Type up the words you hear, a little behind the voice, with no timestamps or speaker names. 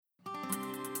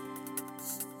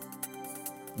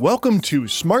Welcome to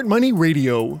Smart Money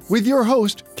Radio with your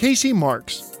host, Casey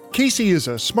Marks. Casey is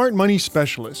a smart money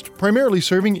specialist, primarily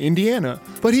serving Indiana,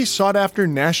 but he's sought after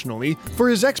nationally for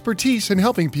his expertise in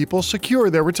helping people secure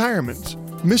their retirements.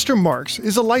 Mr. Marks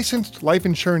is a licensed life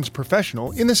insurance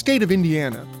professional in the state of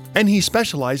Indiana, and he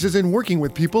specializes in working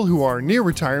with people who are near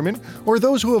retirement or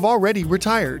those who have already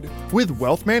retired with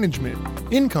wealth management,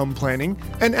 income planning,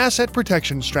 and asset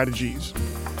protection strategies.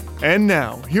 And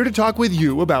now, here to talk with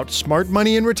you about smart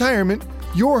money and retirement,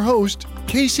 your host,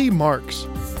 Casey Marks.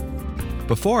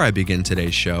 Before I begin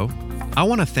today's show, I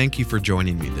want to thank you for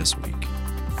joining me this week.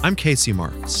 I'm Casey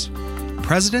Marks,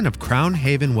 president of Crown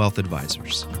Haven Wealth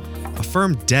Advisors, a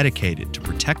firm dedicated to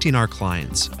protecting our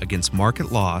clients against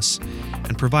market loss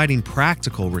and providing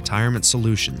practical retirement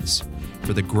solutions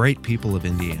for the great people of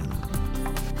Indiana.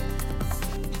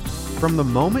 From the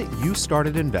moment you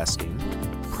started investing,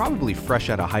 probably fresh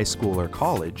out of high school or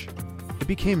college, it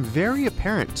became very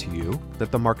apparent to you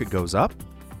that the market goes up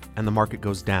and the market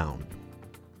goes down.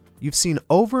 You've seen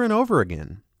over and over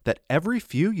again that every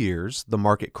few years the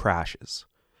market crashes,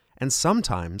 and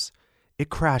sometimes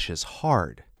it crashes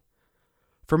hard.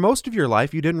 For most of your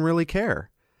life, you didn't really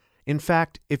care. In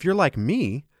fact, if you're like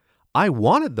me, I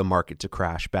wanted the market to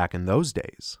crash back in those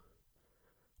days.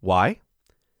 Why?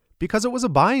 Because it was a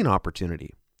buying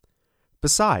opportunity.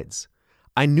 Besides,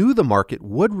 I knew the market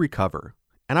would recover,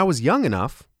 and I was young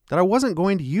enough that I wasn't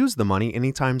going to use the money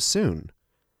anytime soon.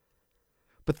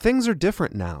 But things are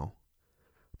different now.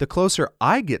 The closer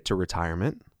I get to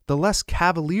retirement, the less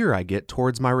cavalier I get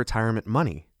towards my retirement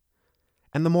money.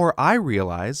 And the more I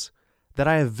realize that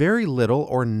I have very little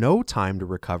or no time to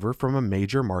recover from a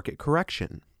major market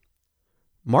correction.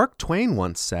 Mark Twain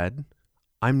once said,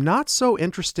 "I'm not so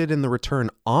interested in the return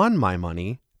on my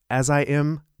money as I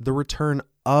am the return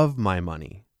of my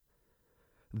money."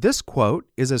 This quote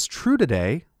is as true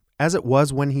today as it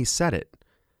was when he said it.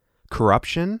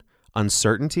 Corruption,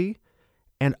 uncertainty,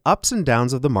 and ups and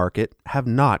downs of the market have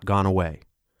not gone away.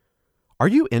 Are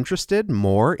you interested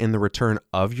more in the return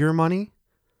of your money?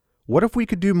 What if we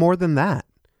could do more than that?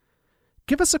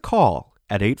 Give us a call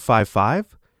at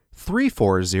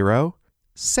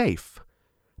 855-340-SAFE.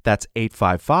 That's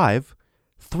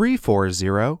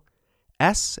 855-340-SAFE.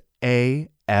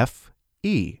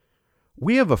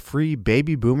 We have a free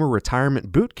Baby Boomer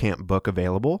Retirement Bootcamp book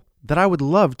available that I would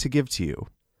love to give to you.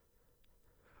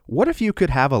 What if you could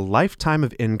have a lifetime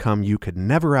of income you could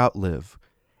never outlive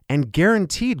and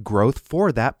guaranteed growth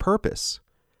for that purpose?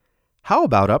 How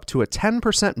about up to a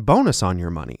 10% bonus on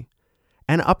your money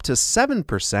and up to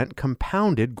 7%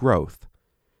 compounded growth?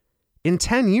 In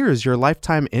 10 years, your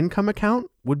lifetime income account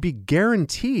would be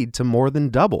guaranteed to more than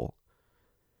double.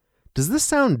 Does this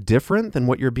sound different than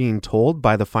what you're being told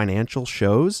by the financial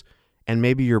shows and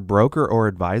maybe your broker or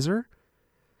advisor?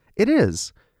 It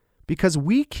is, because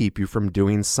we keep you from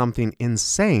doing something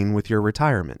insane with your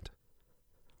retirement.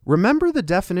 Remember the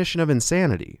definition of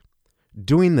insanity: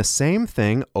 doing the same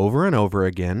thing over and over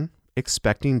again,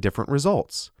 expecting different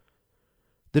results.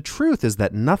 The truth is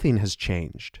that nothing has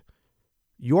changed.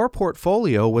 Your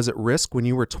portfolio was at risk when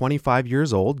you were 25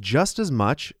 years old just as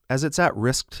much as it's at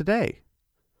risk today.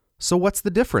 So what's the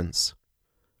difference?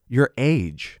 Your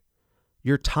age,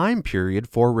 your time period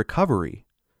for recovery.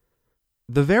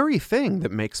 The very thing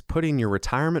that makes putting your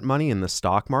retirement money in the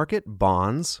stock market,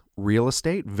 bonds, real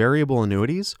estate, variable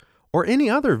annuities, or any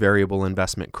other variable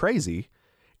investment crazy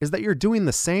is that you're doing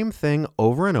the same thing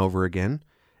over and over again,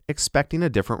 expecting a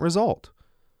different result.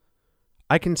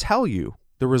 I can tell you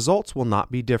the results will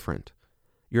not be different.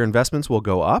 Your investments will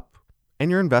go up and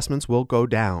your investments will go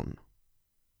down.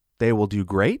 They will do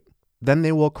great, then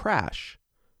they will crash.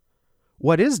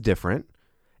 What is different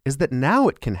is that now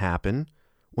it can happen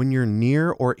when you're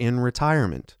near or in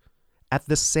retirement, at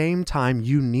the same time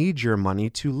you need your money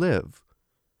to live.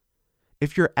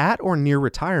 If you're at or near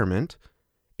retirement,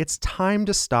 it's time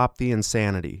to stop the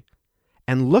insanity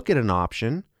and look at an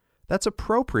option that's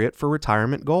appropriate for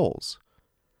retirement goals.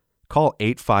 Call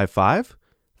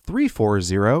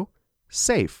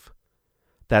 855-340-SAFE.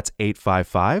 That's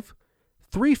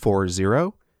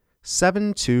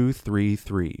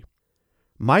 855-340-7233.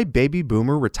 My Baby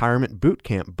Boomer Retirement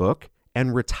Bootcamp book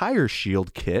and Retire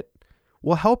Shield kit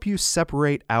will help you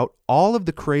separate out all of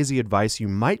the crazy advice you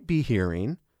might be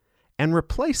hearing and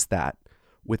replace that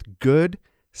with good,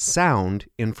 sound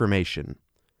information.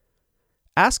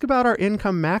 Ask about our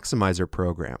Income Maximizer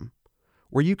program,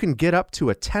 where you can get up to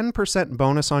a 10%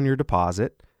 bonus on your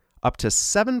deposit, up to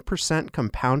 7%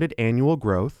 compounded annual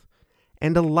growth,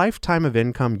 and a lifetime of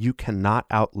income you cannot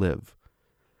outlive.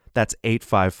 That's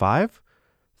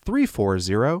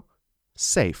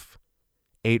 855-340-SAFE.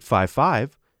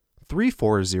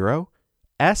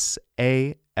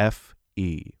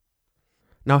 340-SAFE.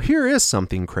 Now here is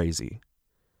something crazy.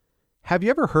 Have you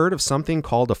ever heard of something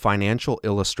called a financial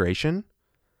illustration?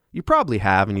 You probably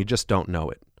have and you just don't know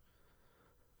it.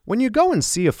 When you go and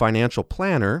see a financial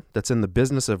planner that's in the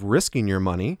business of risking your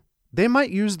money, they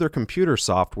might use their computer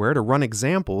software to run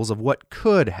examples of what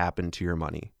could happen to your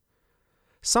money.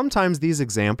 Sometimes these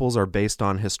examples are based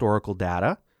on historical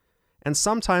data, and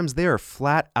sometimes they are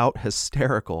flat out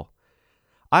hysterical.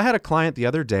 I had a client the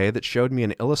other day that showed me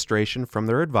an illustration from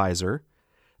their advisor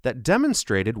that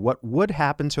demonstrated what would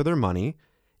happen to their money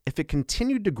if it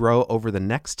continued to grow over the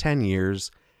next 10 years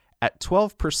at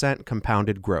 12%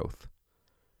 compounded growth.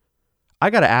 I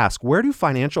got to ask, where do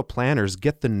financial planners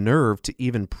get the nerve to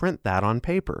even print that on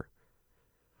paper?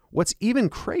 What's even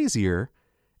crazier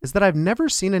is that I've never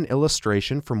seen an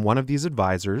illustration from one of these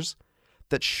advisors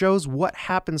that shows what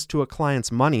happens to a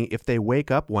client's money if they wake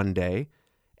up one day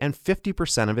and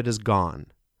 50% of it is gone.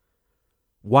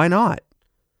 Why not?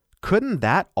 Couldn't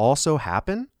that also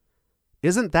happen?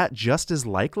 Isn't that just as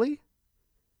likely?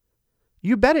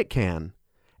 You bet it can.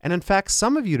 And in fact,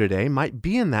 some of you today might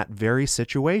be in that very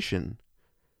situation.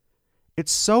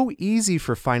 It's so easy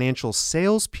for financial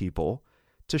salespeople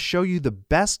to show you the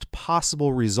best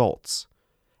possible results,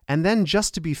 and then,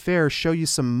 just to be fair, show you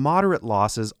some moderate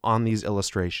losses on these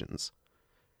illustrations.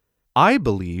 I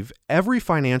believe every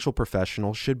financial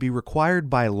professional should be required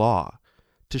by law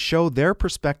to show their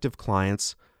prospective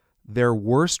clients their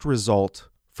worst result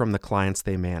from the clients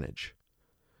they manage.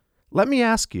 Let me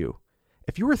ask you,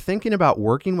 if you were thinking about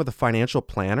working with a financial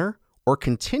planner or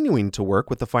continuing to work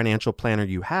with the financial planner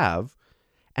you have,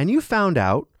 and you found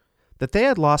out that they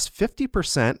had lost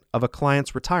 50% of a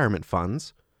client's retirement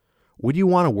funds, would you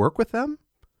want to work with them?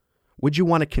 Would you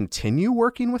want to continue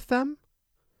working with them?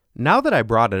 Now that I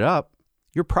brought it up,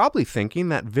 you're probably thinking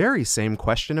that very same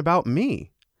question about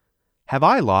me. Have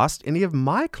I lost any of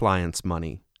my clients'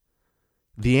 money?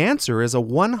 The answer is a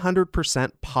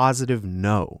 100% positive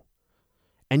no.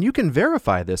 And you can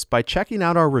verify this by checking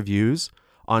out our reviews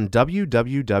on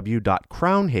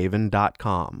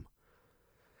www.crownhaven.com.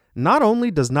 Not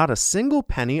only does not a single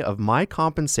penny of my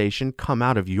compensation come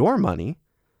out of your money,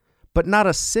 but not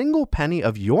a single penny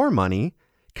of your money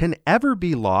can ever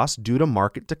be lost due to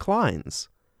market declines.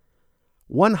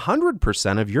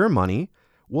 100% of your money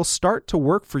will start to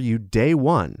work for you day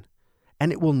one,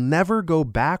 and it will never go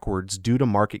backwards due to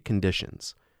market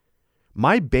conditions.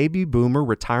 My Baby Boomer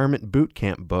Retirement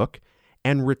Bootcamp book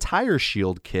and Retire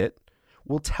Shield kit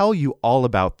will tell you all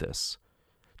about this.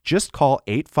 Just call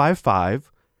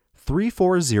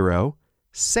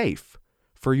 855-340-SAFE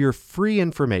for your free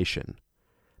information.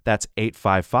 That's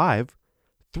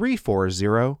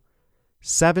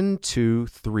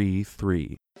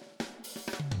 855-340-7233.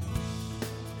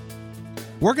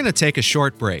 We're going to take a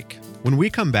short break. When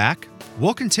we come back,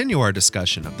 we'll continue our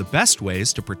discussion of the best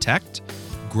ways to protect,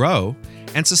 grow,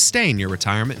 and sustain your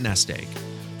retirement nest egg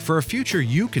for a future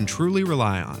you can truly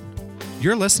rely on.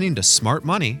 You're listening to Smart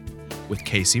Money with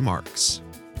Casey Marks.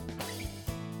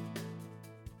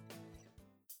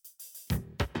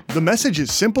 The message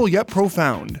is simple yet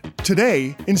profound.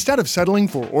 Today, instead of settling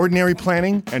for ordinary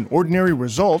planning and ordinary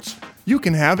results, you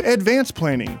can have advanced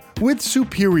planning with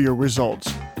superior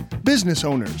results. Business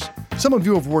owners, some of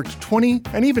you have worked 20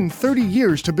 and even 30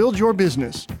 years to build your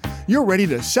business. You're ready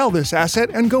to sell this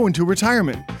asset and go into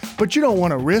retirement, but you don't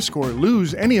want to risk or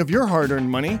lose any of your hard-earned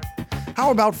money.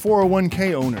 How about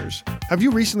 401k owners? Have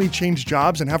you recently changed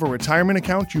jobs and have a retirement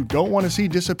account you don't want to see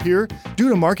disappear due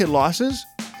to market losses?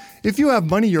 If you have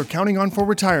money you're counting on for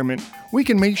retirement, we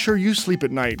can make sure you sleep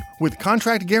at night with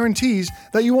contract guarantees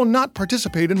that you will not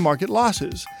participate in market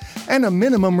losses, and a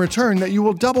minimum return that you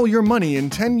will double your money in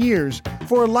 10 years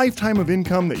for a lifetime of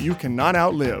income that you cannot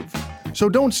outlive. So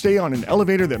don't stay on an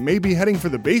elevator that may be heading for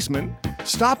the basement.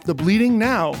 Stop the bleeding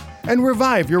now and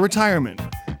revive your retirement.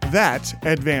 That's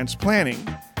advanced planning.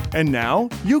 And now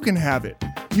you can have it.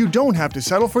 You don't have to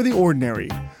settle for the ordinary.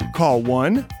 Call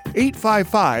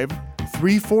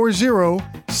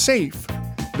 1-855-340-SAFE.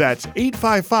 That's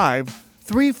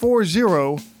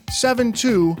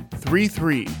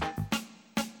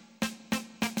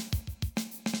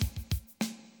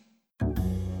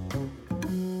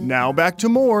Now back to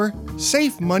more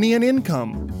Safe Money and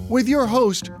Income with your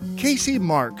host, Casey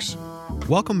Marks.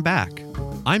 Welcome back.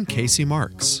 I'm Casey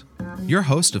Marks, your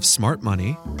host of Smart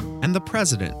Money and the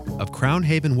president of Crown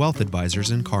Haven Wealth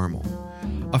Advisors in Carmel,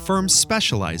 a firm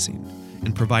specializing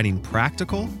in providing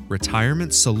practical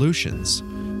retirement solutions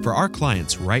for our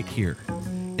clients right here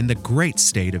in the great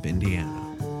state of Indiana.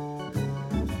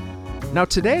 Now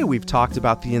today we've talked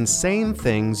about the insane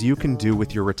things you can do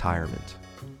with your retirement.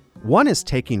 One is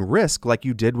taking risk like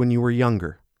you did when you were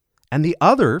younger, and the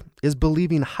other is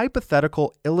believing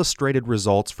hypothetical illustrated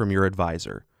results from your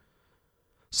advisor.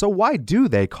 So why do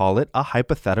they call it a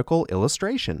hypothetical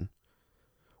illustration?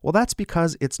 Well, that's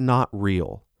because it's not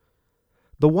real.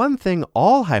 The one thing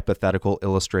all hypothetical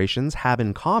illustrations have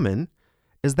in common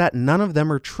is that none of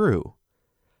them are true.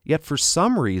 Yet for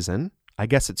some reason, I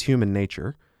guess it's human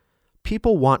nature,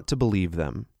 people want to believe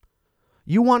them.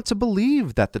 You want to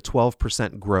believe that the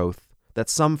 12% growth that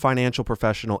some financial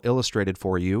professional illustrated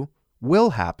for you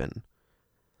will happen.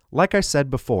 Like I said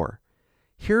before,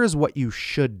 here is what you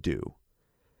should do.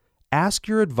 Ask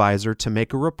your advisor to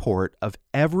make a report of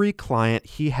every client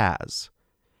he has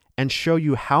and show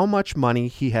you how much money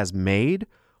he has made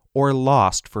or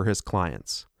lost for his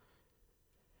clients.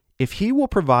 If he will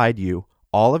provide you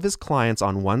all of his clients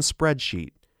on one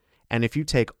spreadsheet, and if you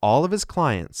take all of his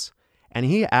clients and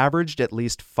he averaged at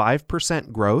least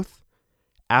 5% growth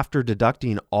after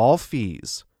deducting all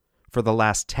fees for the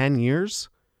last 10 years,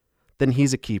 then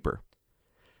he's a keeper.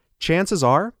 Chances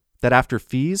are that after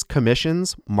fees,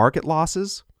 commissions, market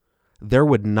losses, there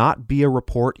would not be a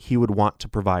report he would want to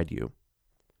provide you.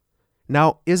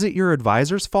 Now, is it your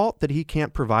advisor's fault that he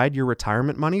can't provide your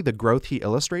retirement money the growth he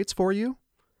illustrates for you?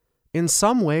 In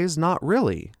some ways, not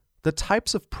really. The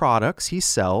types of products he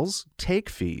sells take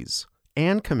fees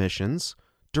and commissions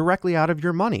directly out of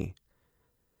your money.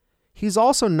 He's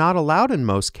also not allowed in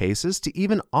most cases to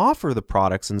even offer the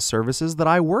products and services that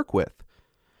I work with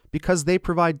because they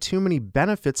provide too many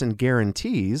benefits and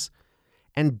guarantees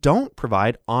and don't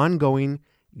provide ongoing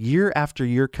year after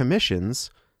year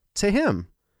commissions to him,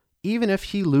 even if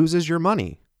he loses your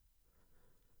money.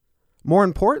 More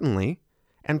importantly,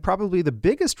 and probably the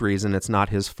biggest reason it's not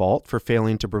his fault for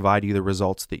failing to provide you the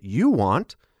results that you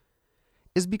want,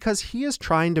 is because he is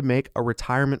trying to make a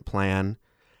retirement plan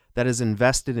that is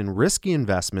invested in risky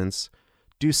investments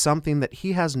do something that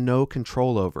he has no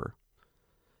control over.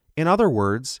 In other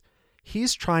words,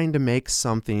 he's trying to make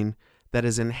something that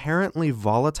is inherently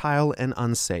volatile and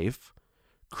unsafe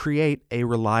create a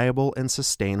reliable and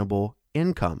sustainable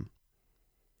income.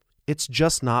 It's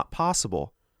just not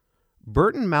possible.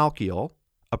 Burton Malkiel,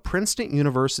 a Princeton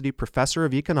University professor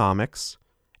of economics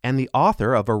and the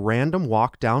author of A Random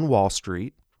Walk Down Wall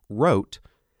Street, wrote,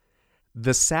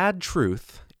 "The sad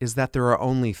truth is that there are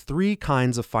only three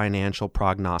kinds of financial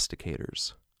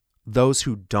prognosticators: those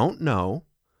who don't know,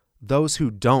 those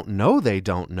who don't know they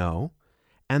don't know,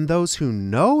 and those who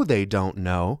know they don't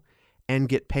know and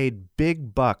get paid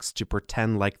big bucks to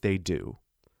pretend like they do."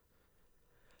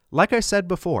 Like I said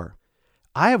before,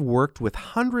 I have worked with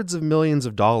hundreds of millions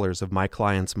of dollars of my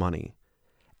clients' money,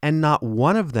 and not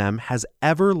one of them has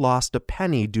ever lost a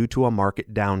penny due to a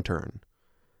market downturn.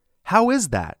 How is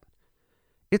that?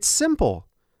 It's simple.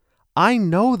 I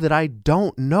know that I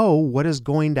don't know what is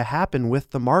going to happen with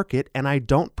the market, and I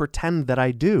don't pretend that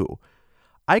I do.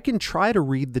 I can try to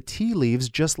read the tea leaves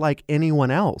just like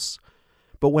anyone else,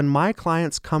 but when my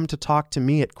clients come to talk to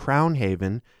me at Crown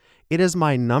Haven, it is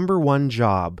my number one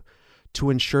job to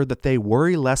ensure that they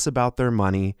worry less about their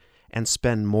money and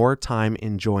spend more time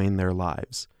enjoying their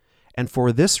lives. And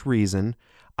for this reason,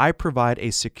 I provide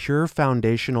a secure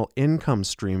foundational income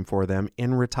stream for them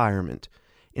in retirement,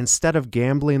 instead of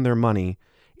gambling their money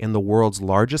in the world's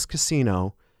largest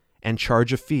casino and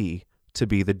charge a fee to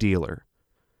be the dealer.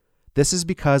 This is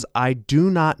because I do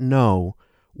not know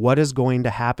what is going to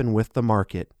happen with the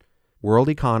market, world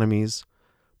economies,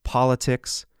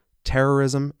 politics,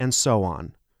 terrorism, and so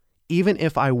on. Even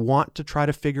if I want to try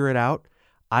to figure it out,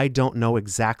 I don't know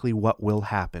exactly what will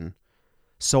happen.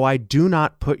 So I do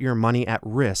not put your money at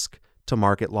risk to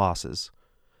market losses.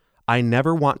 I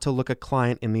never want to look a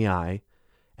client in the eye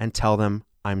and tell them,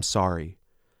 "I'm sorry."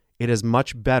 It is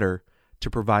much better to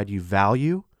provide you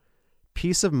value,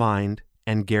 peace of mind,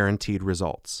 and guaranteed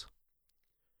results.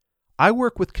 I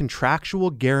work with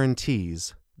contractual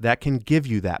guarantees that can give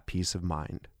you that peace of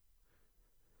mind.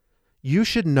 You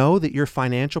should know that your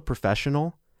financial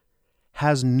professional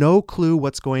has no clue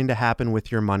what's going to happen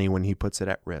with your money when he puts it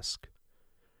at risk.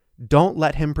 Don't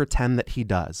let him pretend that he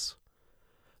does.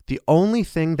 The only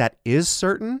thing that is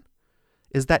certain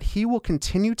is that he will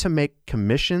continue to make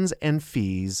commissions and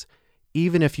fees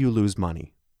even if you lose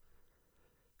money.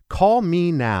 Call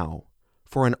me now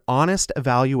for an honest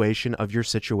evaluation of your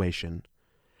situation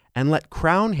and let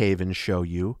Crown Haven show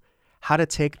you how to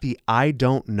take the "I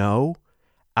don't know"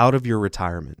 out of your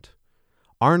retirement.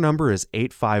 Our number is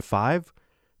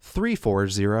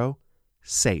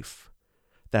 855-340-SAFE.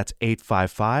 That's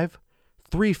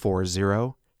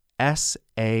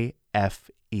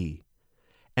 855-340-SAFE.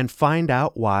 And find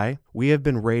out why we have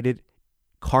been rated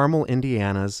Carmel,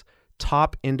 Indiana's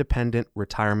top independent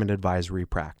retirement advisory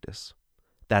practice.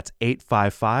 That's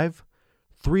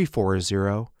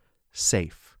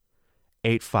 855-340-SAFE.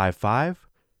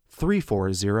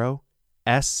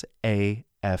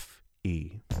 855-340-SAFE.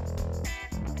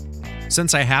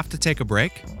 Since I have to take a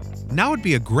break, now would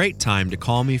be a great time to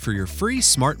call me for your free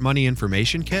Smart Money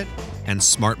Information Kit and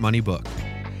Smart Money book.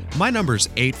 My number's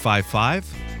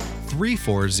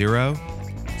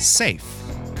 855-340-SAFE.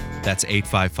 That's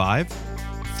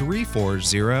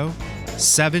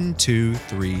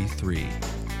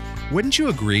 855-340-7233. Wouldn't you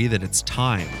agree that it's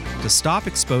time to stop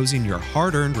exposing your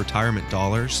hard-earned retirement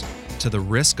dollars to the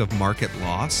risk of market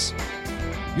loss?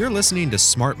 You're listening to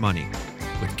Smart Money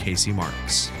with Casey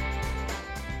Marks.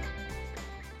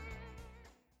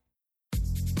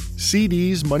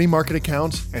 CDs, money market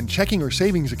accounts, and checking or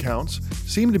savings accounts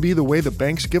seem to be the way the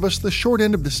banks give us the short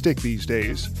end of the stick these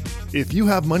days. If you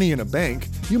have money in a bank,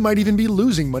 you might even be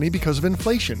losing money because of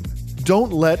inflation.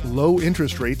 Don't let low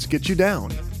interest rates get you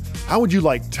down. How would you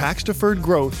like tax-deferred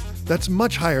growth that's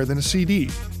much higher than a CD,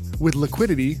 with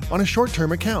liquidity on a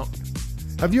short-term account?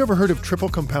 Have you ever heard of triple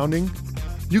compounding?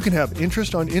 You can have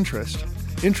interest on interest,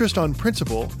 interest on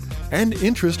principal, and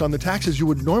interest on the taxes you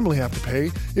would normally have to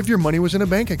pay if your money was in a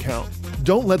bank account.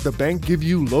 Don't let the bank give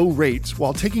you low rates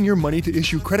while taking your money to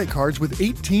issue credit cards with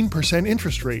 18%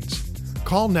 interest rates.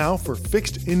 Call now for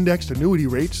fixed indexed annuity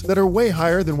rates that are way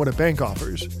higher than what a bank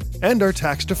offers and are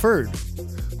tax deferred.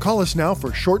 Call us now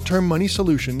for short-term money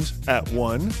solutions at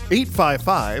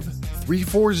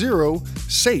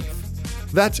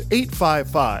 1-855-340-SAFE. That's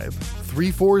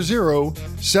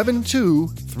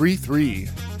 855-340-7233.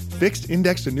 Fixed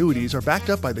indexed annuities are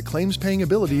backed up by the claims-paying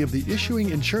ability of the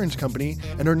issuing insurance company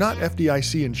and are not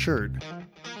FDIC insured.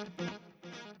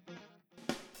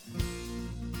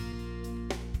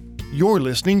 You're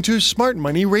listening to Smart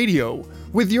Money Radio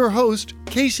with your host,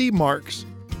 Casey Marks.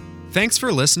 Thanks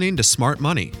for listening to Smart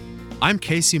Money. I'm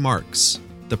Casey Marks,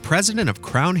 the president of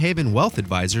Crown Haven Wealth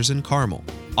Advisors in Carmel,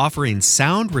 offering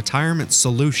sound retirement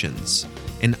solutions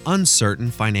in uncertain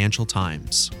financial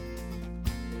times.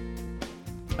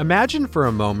 Imagine for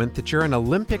a moment that you're an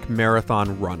Olympic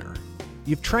marathon runner.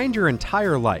 You've trained your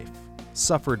entire life,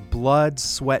 suffered blood,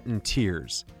 sweat, and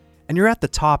tears, and you're at the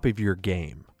top of your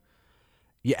game.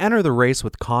 You enter the race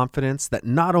with confidence that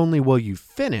not only will you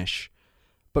finish,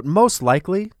 but most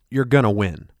likely you're going to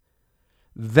win.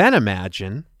 Then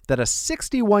imagine that a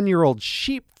 61-year-old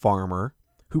sheep farmer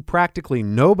who practically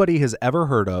nobody has ever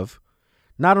heard of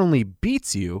not only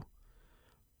beats you,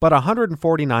 but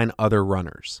 149 other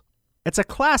runners. It's a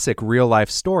classic real-life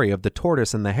story of the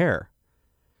tortoise and the hare.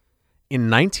 In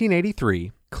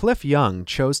 1983, Cliff Young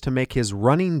chose to make his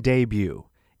running debut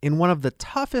in one of the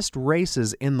toughest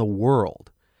races in the world,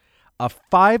 a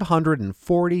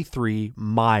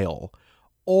 543-mile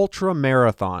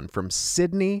ultra-marathon from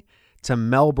Sydney to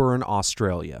Melbourne,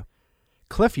 Australia.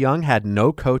 Cliff Young had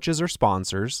no coaches or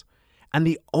sponsors, and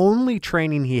the only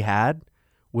training he had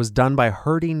was done by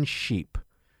herding sheep.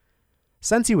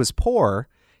 Since he was poor,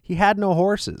 he had no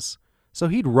horses, so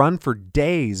he'd run for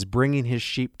days bringing his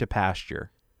sheep to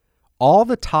pasture. All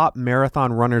the top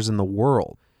marathon runners in the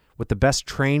world, with the best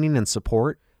training and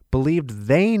support, believed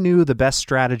they knew the best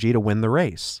strategy to win the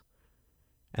race.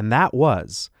 And that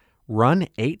was run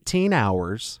 18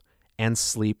 hours and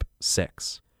sleep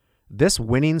 6. This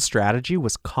winning strategy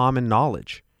was common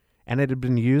knowledge, and it had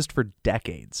been used for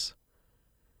decades.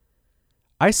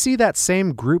 I see that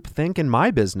same groupthink in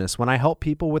my business when I help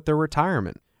people with their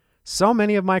retirement. So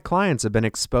many of my clients have been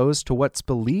exposed to what's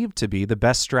believed to be the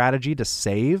best strategy to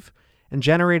save and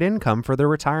generate income for their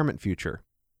retirement future.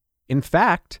 In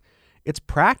fact, it's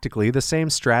practically the same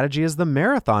strategy as the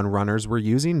marathon runners were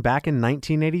using back in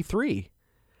 1983.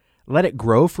 Let it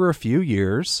grow for a few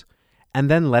years, and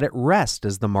then let it rest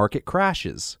as the market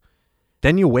crashes.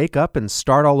 Then you wake up and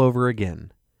start all over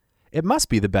again. It must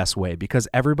be the best way because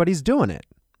everybody's doing it,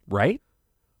 right?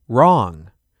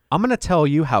 Wrong. I'm going to tell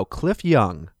you how Cliff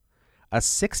Young, a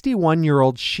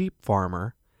 61-year-old sheep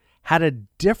farmer, had a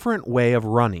different way of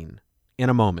running in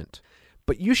a moment.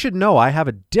 But you should know I have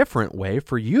a different way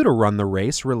for you to run the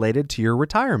race related to your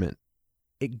retirement.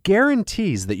 It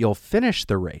guarantees that you'll finish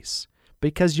the race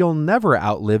because you'll never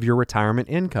outlive your retirement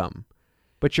income.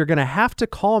 But you're going to have to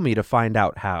call me to find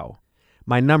out how.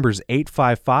 My number's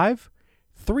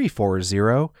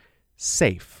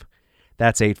 855-340-SAFE.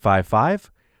 That's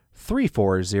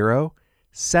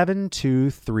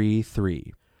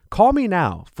 855-340-7233. Call me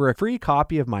now for a free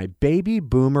copy of my Baby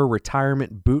Boomer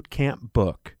Retirement Bootcamp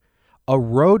book, a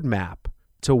roadmap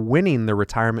to winning the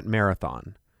retirement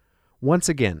marathon. Once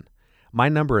again, my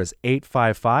number is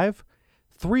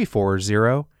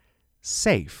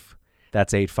 855-340-SAFE.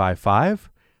 That's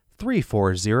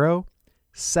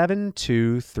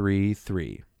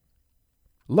 855-340-7233.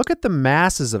 Look at the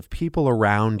masses of people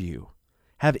around you.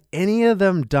 Have any of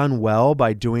them done well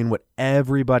by doing what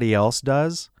everybody else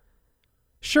does?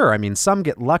 Sure, some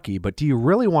get lucky, but do you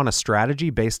really want a strategy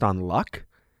based on luck?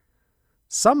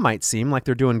 Some might seem like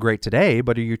they're doing great today,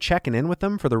 but are you checking in with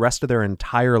them for the rest of their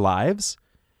entire lives?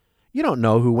 You don't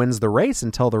know who wins the race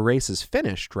until the race is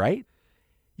finished, right?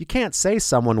 You can't say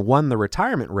someone won the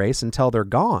retirement race until they're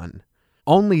gone.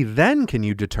 Only then can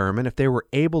you determine if they were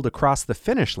able to cross the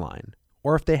finish line,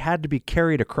 or if they had to be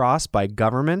carried across by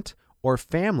government or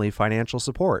family financial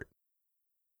support.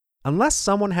 Unless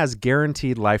someone has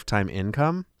guaranteed lifetime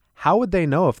income, how would they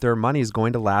know if their money is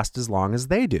going to last as long as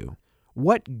they do?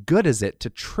 What good is it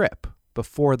to trip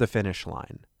before the finish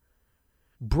line?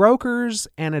 Brokers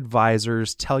and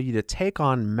advisors tell you to take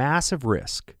on massive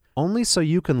risk only so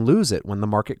you can lose it when the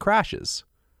market crashes.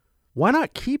 Why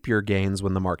not keep your gains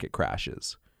when the market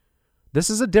crashes? This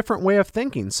is a different way of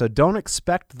thinking, so don't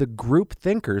expect the group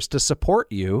thinkers to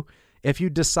support you if you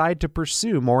decide to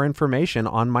pursue more information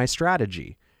on my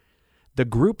strategy. The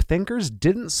group thinkers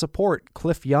didn't support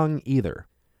Cliff Young either.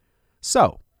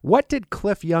 So, what did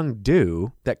Cliff Young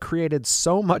do that created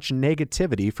so much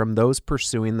negativity from those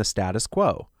pursuing the status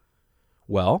quo?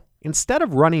 Well, instead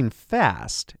of running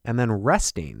fast and then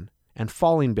resting and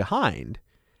falling behind,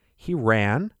 he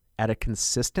ran at a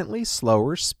consistently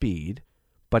slower speed,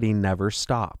 but he never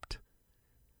stopped.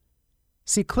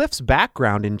 See, Cliff's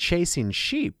background in chasing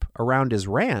sheep around his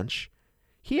ranch,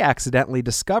 he accidentally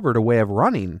discovered a way of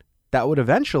running that would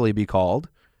eventually be called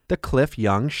the Cliff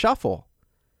Young Shuffle.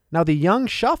 Now, the Young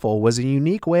Shuffle was a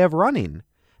unique way of running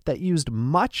that used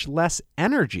much less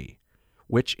energy,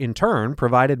 which in turn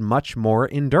provided much more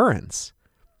endurance.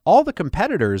 All the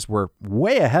competitors were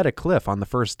way ahead of Cliff on the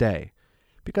first day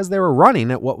because they were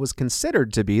running at what was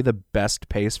considered to be the best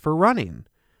pace for running.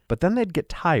 But then they'd get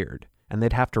tired and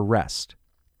they'd have to rest.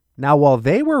 Now, while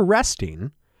they were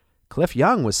resting, Cliff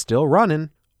Young was still running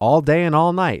all day and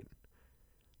all night.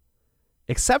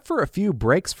 Except for a few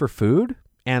breaks for food,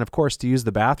 and of course to use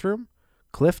the bathroom,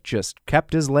 Cliff just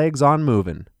kept his legs on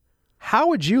moving. How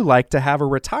would you like to have a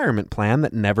retirement plan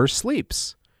that never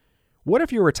sleeps? What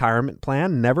if your retirement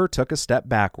plan never took a step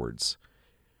backwards?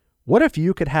 What if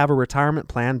you could have a retirement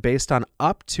plan based on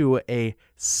up to a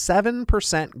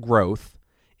 7% growth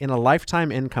in a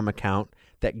lifetime income account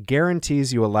that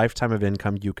guarantees you a lifetime of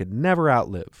income you could never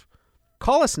outlive?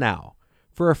 Call us now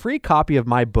for a free copy of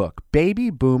my book,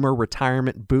 Baby Boomer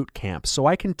Retirement Boot Camp, so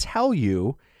I can tell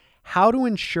you how to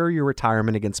ensure your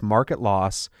retirement against market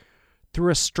loss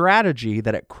through a strategy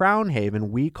that at Crown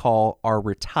Haven we call our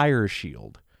Retire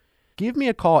Shield. Give me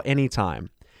a call anytime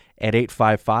at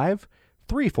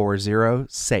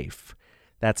 855-340-SAFE.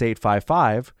 That's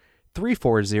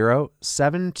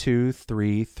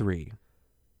 855-340-7233.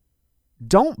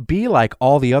 Don't be like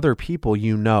all the other people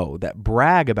you know that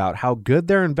brag about how good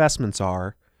their investments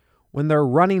are when they're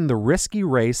running the risky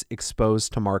race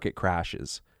exposed to market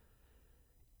crashes.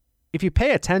 If you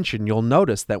pay attention, you'll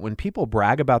notice that when people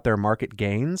brag about their market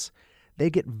gains,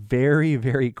 they get very,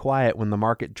 very quiet when the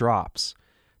market drops,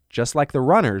 just like the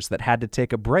runners that had to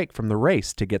take a break from the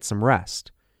race to get some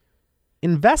rest.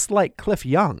 Invest like Cliff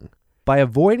Young by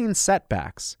avoiding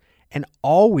setbacks and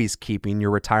always keeping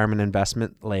your retirement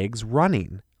investment legs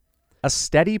running. A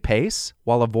steady pace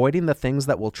while avoiding the things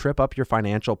that will trip up your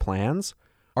financial plans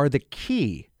are the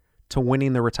key to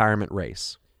winning the retirement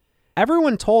race.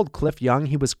 Everyone told Cliff Young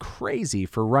he was crazy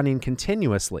for running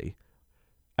continuously.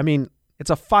 It's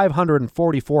a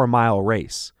 544-mile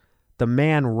race. The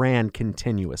man ran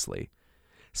continuously.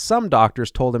 Some doctors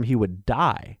told him he would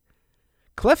die.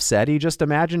 Cliff said he just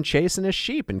imagined chasing his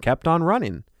sheep and kept on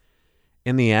running.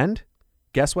 In the end,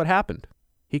 guess what happened?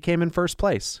 He came in first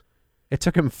place. It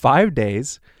took him 5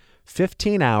 days,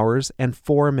 15 hours, and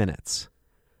 4 minutes.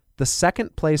 The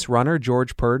second place runner,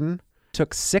 George Purdon,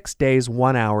 took 6 days,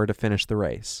 1 hour to finish the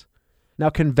race. Now,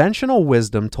 conventional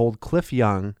wisdom told Cliff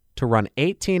Young to run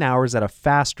 18 hours at a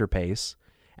faster pace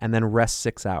and then rest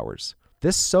 6 hours.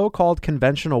 This so-called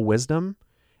conventional wisdom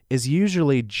is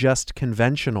usually just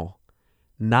conventional,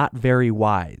 not very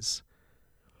wise.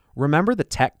 Remember the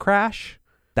tech crash,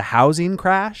 the housing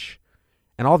crash,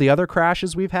 and all the other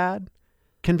crashes we've had?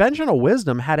 Conventional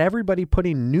wisdom had everybody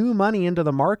putting new money into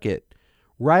the market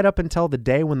right up until the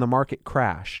day when the market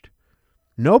crashed.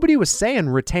 Nobody was saying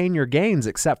retain your gains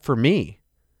except for me.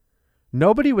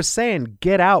 Nobody was saying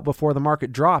get out before the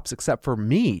market drops except for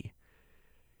me.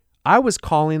 I was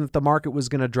calling that the market was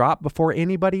going to drop before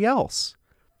anybody else.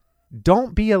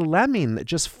 Don't be a lemming that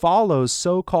just follows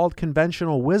so-called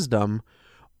conventional wisdom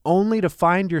only to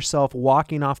find yourself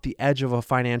walking off the edge of a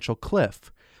financial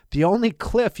cliff. The only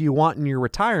cliff you want in your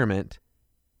retirement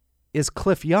is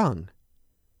Cliff Young.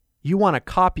 You want to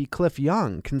copy Cliff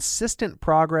Young, consistent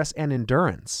progress and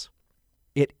endurance.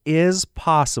 It is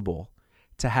possible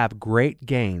to have great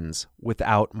gains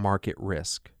without market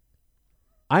risk.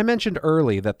 I mentioned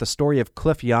early that the story of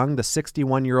Cliff Young, the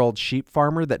 61-year-old sheep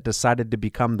farmer that decided to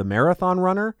become the marathon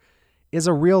runner, is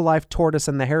a real-life tortoise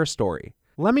and the hare story.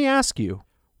 Let me ask you,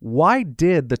 why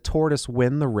did the tortoise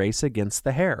win the race against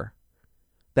the hare?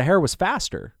 The hare was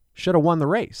faster, should have won the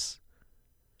race.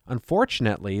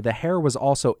 Unfortunately, the hare was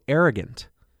also arrogant.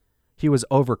 He was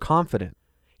overconfident.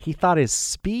 He thought his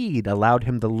speed allowed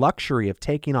him the luxury of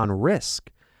taking on risk,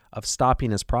 of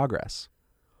stopping his progress.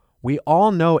 We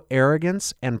all know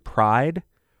arrogance and pride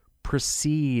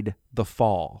precede the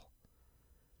fall.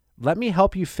 Let me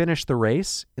help you finish the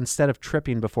race instead of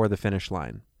tripping before the finish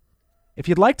line. If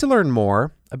you'd like to learn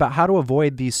more about how to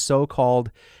avoid the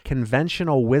so-called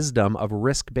conventional wisdom of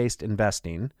risk-based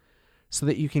investing so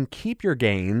that you can keep your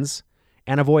gains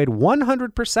and avoid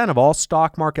 100% of all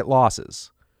stock market losses,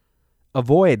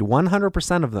 avoid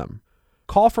 100% of them,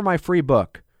 call for my free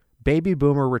book, Baby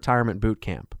Boomer Retirement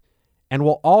Bootcamp. And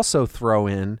we'll also throw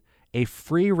in a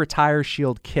free Retire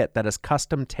Shield kit that is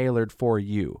custom tailored for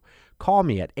you. Call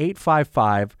me at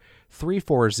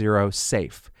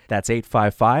 855-340-SAFE. That's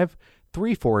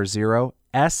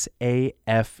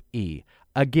 855-340-SAFE.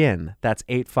 Again, that's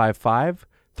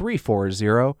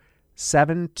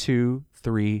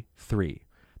 855-340-7233.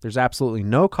 There's absolutely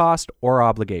no cost or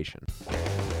obligation.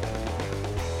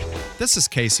 This is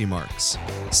Casey Marks.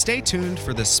 Stay tuned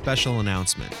for this special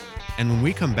announcement. And when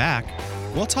we come back,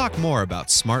 we'll talk more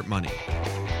about smart money.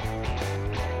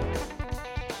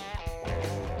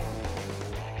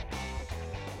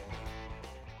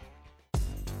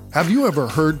 Have you ever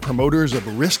heard promoters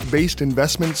of risk-based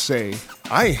investments say,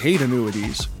 "I hate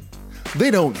annuities"?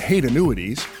 They don't hate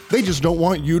annuities, they just don't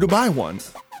want you to buy one.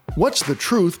 What's the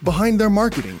truth behind their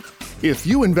marketing? If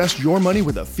you invest your money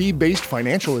with a fee-based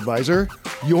financial advisor,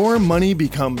 your money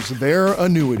becomes their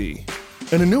annuity.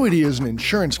 An annuity is an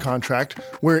insurance contract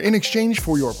where in exchange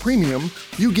for your premium,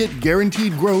 you get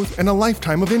guaranteed growth and a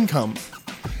lifetime of income.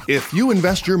 If you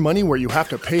invest your money where you have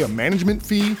to pay a management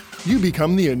fee, you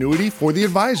become the annuity for the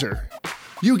advisor.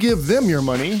 You give them your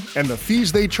money, and the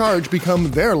fees they charge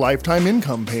become their lifetime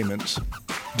income payments.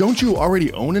 Don't you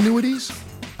already own annuities?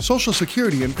 Social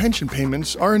Security and pension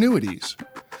payments are annuities.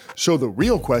 So the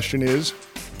real question is,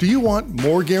 do you want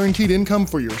more guaranteed income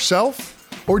for yourself?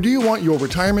 Or do you want your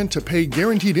retirement to pay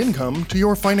guaranteed income to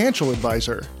your financial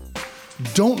advisor?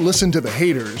 Don't listen to the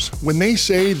haters. When they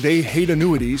say they hate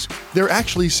annuities, they're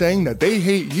actually saying that they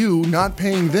hate you not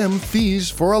paying them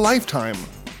fees for a lifetime.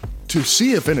 To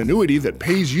see if an annuity that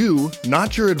pays you,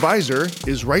 not your advisor,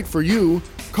 is right for you,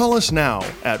 call us now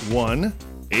at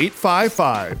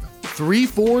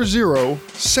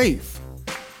 1-855-340-SAFE.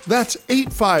 That's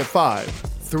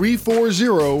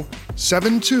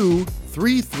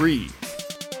 855-340-7233.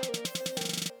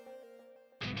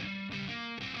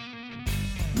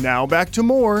 Now back to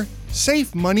more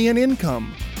Safe Money and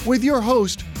Income with your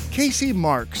host, Casey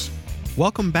Marks.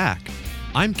 Welcome back.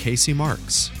 I'm Casey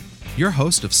Marks, your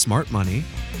host of Smart Money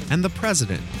and the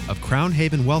president of Crown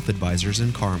Haven Wealth Advisors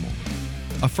in Carmel,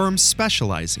 a firm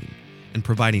specializing in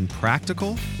providing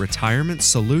practical retirement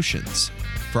solutions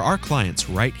for our clients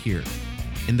right here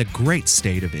in the great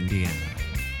state of Indiana.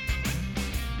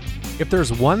 If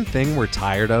there's one thing we're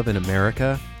tired of in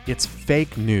America, it's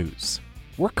fake news.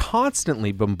 We're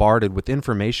constantly bombarded with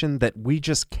information that we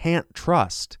just can't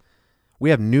trust. We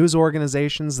have news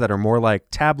organizations that are more like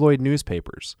tabloid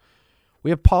newspapers. We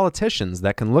have politicians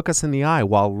that can look us in the eye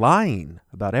while lying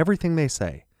about everything they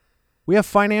say. We have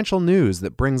financial news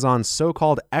that brings on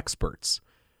so-called experts,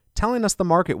 telling us the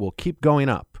market will keep going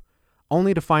up,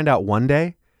 only to find out one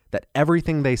day that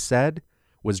everything they said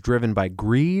was driven by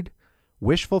greed,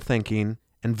 wishful thinking,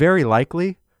 and very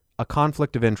likely a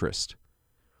conflict of interest.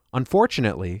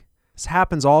 Unfortunately, this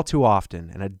happens all too often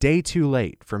and a day too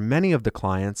late for many of the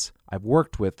clients I've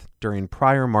worked with during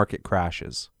prior market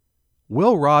crashes.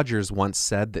 Will Rogers once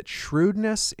said that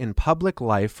shrewdness in public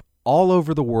life all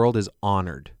over the world is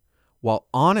honored, while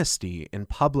honesty in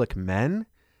public men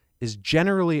is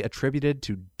generally attributed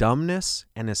to dumbness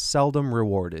and is seldom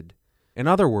rewarded. In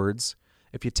other words,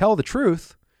 if you tell the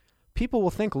truth, people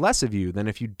will think less of you than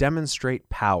if you demonstrate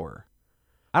power.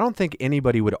 I don't think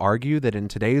anybody would argue that in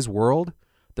today's world,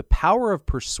 the power of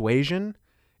persuasion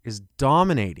is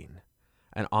dominating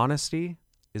and honesty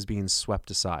is being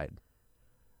swept aside.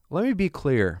 Let me be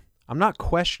clear. I'm not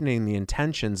questioning the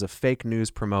intentions of fake news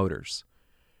promoters.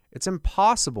 It's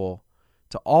impossible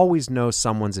to always know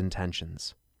someone's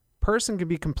intentions. Person can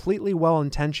be completely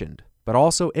well-intentioned, but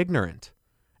also ignorant,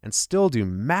 and still do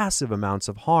massive amounts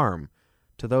of harm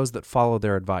to those that follow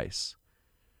their advice.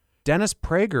 Dennis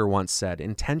Prager once said,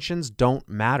 intentions don't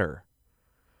matter.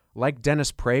 Like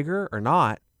Dennis Prager or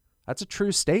not, that's a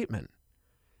true statement.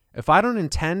 If I don't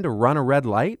intend to run a red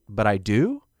light, but I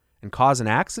do, and cause an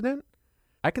accident,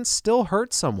 I can still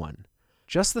hurt someone,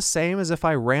 just the same as if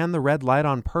I ran the red light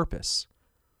on purpose.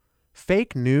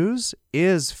 Fake news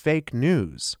is fake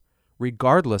news,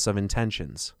 regardless of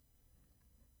intentions.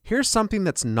 Here's something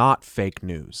that's not fake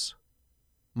news.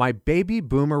 My Baby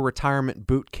Boomer Retirement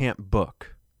Bootcamp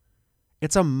book.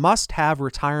 It's a must-have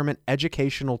retirement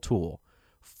educational tool,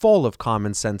 full of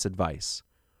common sense advice.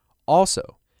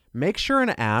 Also, make sure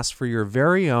and ask for your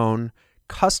very own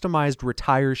customized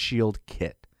Retire Shield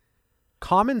kit.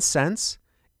 Common sense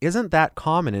isn't that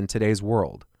common in today's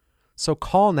world, so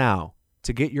call now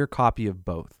to get your copy of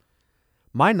both.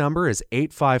 My number is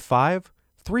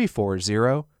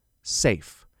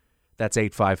 855-340-SAFE. That's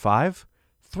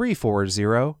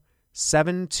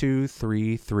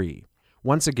 855-340-7233.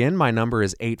 Once again, my number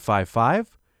is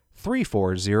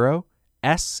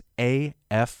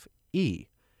 855-340-SAFE.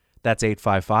 That's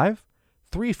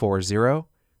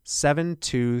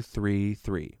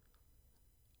 855-340-7233.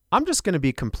 I'm just going to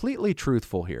be completely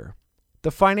truthful here.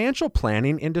 The financial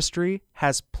planning industry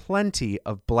has plenty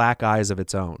of black eyes of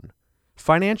its own.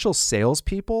 Financial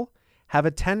salespeople have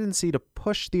a tendency to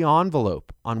push the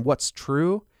envelope on what's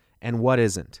true and what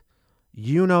isn't.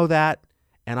 You know that,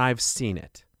 and I've seen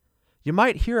it. You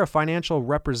might hear a financial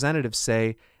representative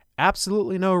say,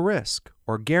 absolutely no risk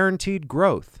or guaranteed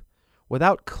growth,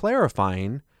 without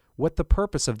clarifying what the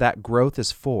purpose of that growth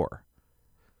is for.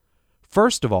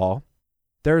 First of all,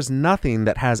 there's nothing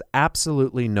that has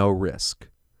absolutely no risk.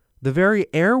 The very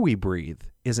air we breathe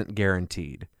isn't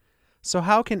guaranteed. So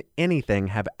how can anything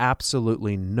have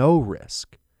absolutely no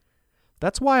risk?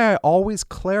 That's why I always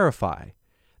clarify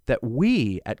that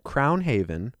we at Crown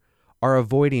Haven are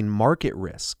avoiding market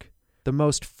risk, the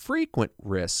most frequent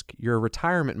risk your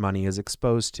retirement money is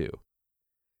exposed to.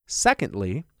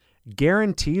 Secondly,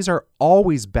 guarantees are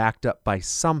always backed up by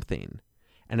something,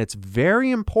 and it's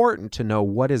very important to know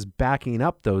what is backing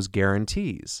up those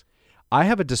guarantees. I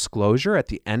have a disclosure at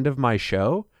the end of my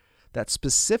show that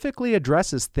specifically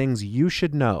addresses things you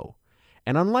should know,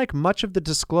 and unlike much of the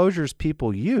disclosures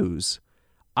people use,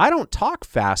 I don't talk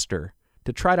faster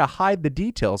to try to hide the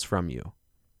details from you.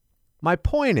 My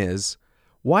point is,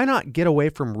 why not get away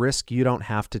from risk you don't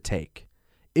have to take?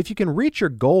 If you can reach your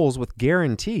goals with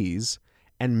guarantees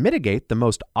and mitigate the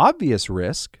most obvious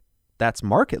risk, that's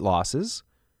market losses,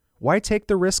 why take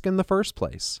the risk in the first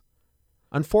place?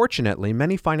 Unfortunately,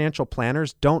 many financial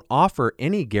planners don't offer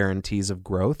any guarantees of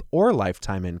growth or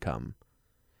lifetime income.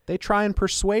 They try and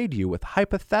persuade you with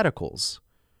hypotheticals.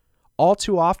 All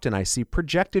too often, I see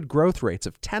projected growth rates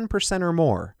of 10% or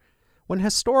more, when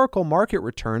historical market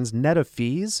returns net of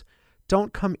fees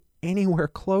don't come anywhere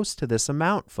close to this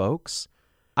amount, folks.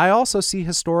 I also see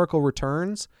historical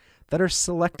returns that are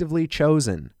selectively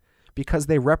chosen because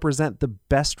they represent the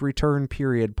best return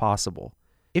period possible.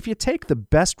 If you take the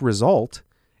best result,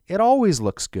 it always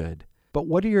looks good. But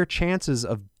what are your chances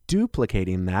of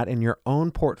duplicating that in your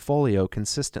own portfolio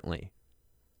consistently?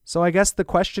 So I guess the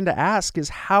question to ask is,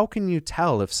 how can you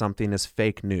tell if something is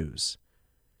fake news?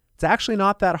 It's actually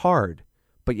not that hard,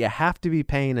 but you have to be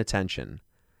paying attention.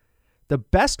 The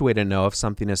best way to know if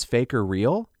something is fake or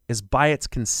real is by its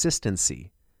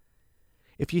consistency.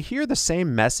 If you hear the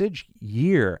same message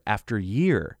year after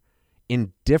year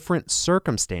in different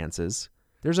circumstances,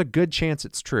 there's a good chance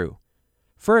it's true.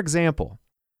 For example,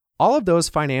 all of those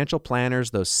financial planners,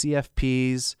 those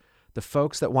CFPs, the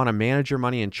folks that want to manage your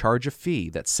money and charge a fee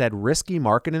that said risky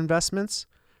market investments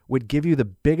would give you the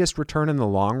biggest return in the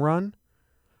long run,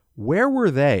 where were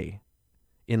they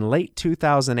in late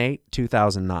 2008,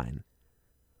 2009?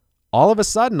 All of a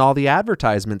sudden, all the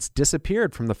advertisements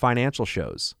disappeared from the financial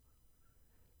shows.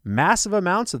 Massive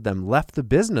amounts of them left the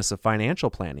business of financial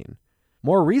planning.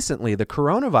 More recently, the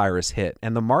coronavirus hit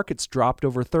and the markets dropped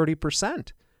over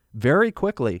 30% very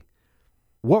quickly.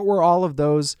 What were all of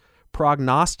those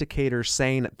prognosticators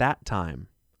saying at that time?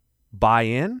 Buy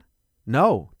in?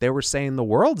 No, they were saying the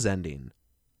world's ending.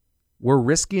 Were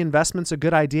risky investments a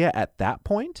good idea at that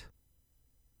point?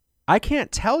 I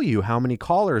can't tell you how many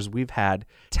callers we've had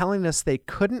telling us they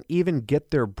couldn't even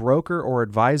get their broker or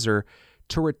advisor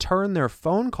to return their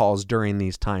phone calls during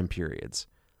these time periods.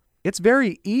 It's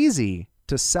very easy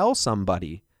to sell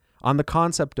somebody on the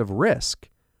concept of risk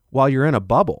while you're in a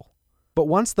bubble. But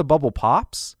once the bubble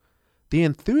pops, the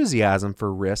enthusiasm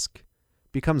for risk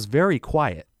becomes very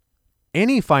quiet.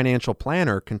 Any financial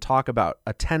planner can talk about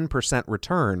a 10%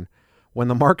 return when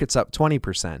the market's up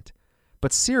 20%.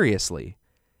 But seriously,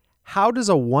 how does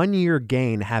a 1-year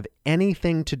gain have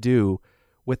anything to do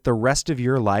with the rest of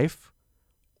your life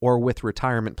or with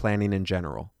retirement planning in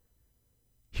general?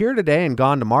 Here today and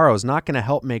gone tomorrow is not going to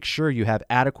help make sure you have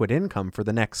adequate income for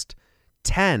the next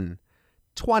 10,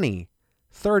 20,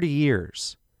 30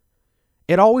 years.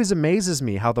 It always amazes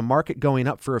me how the market going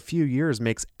up for a few years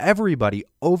makes everybody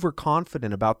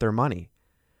overconfident about their money.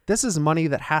 This is money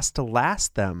that has to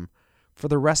last them for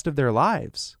the rest of their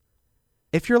lives.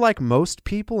 If you're like most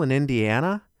people in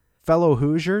Indiana, fellow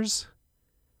Hoosiers,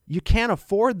 you can't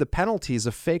afford the penalties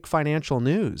of fake financial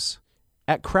news.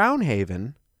 At Crown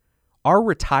Haven, our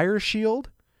Retire Shield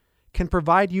can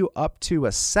provide you up to a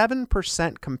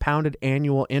 7% compounded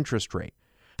annual interest rate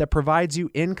that provides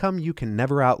you income you can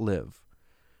never outlive.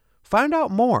 Find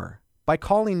out more by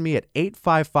calling me at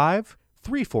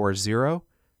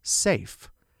 855-340-SAFE.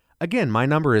 Again, my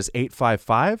number is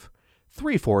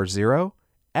 855-340-SAFE.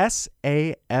 That's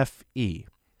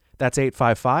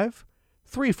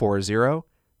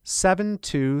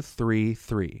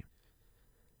 855-340-7233.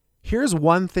 Here's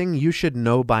one thing you should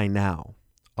know by now.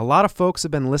 A lot of folks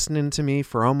have been listening to me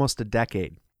for almost a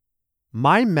decade.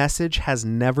 My message has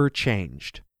never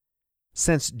changed.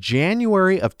 Since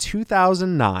January of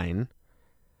 2009,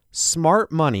 Smart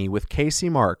Money with Casey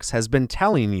Marks has been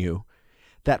telling you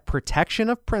that protection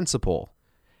of principal,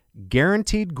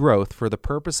 guaranteed growth for the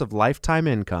purpose of lifetime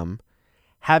income,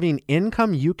 having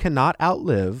income you cannot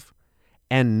outlive,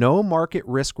 and no market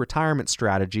risk retirement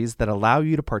strategies that allow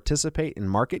you to participate in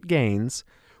market gains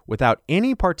without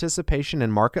any participation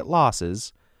in market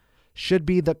losses should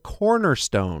be the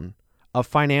cornerstone of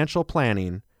financial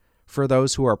planning for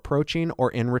those who are approaching or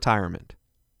in retirement.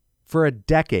 For a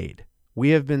decade, we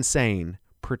have been saying,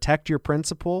 protect your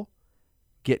principal,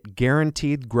 get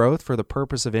guaranteed growth for the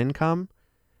purpose of income,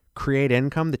 create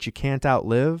income that you can't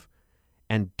outlive,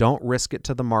 and don't risk it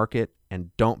to the market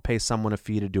and don't pay someone a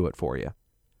fee to do it for you.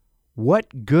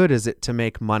 What good is it to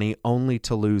make money only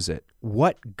to lose it?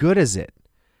 What good is it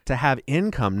to have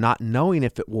income not knowing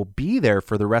if it will be there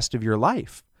for the rest of your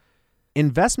life?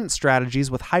 Investment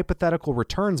strategies with hypothetical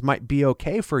returns might be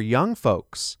okay for young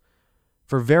folks,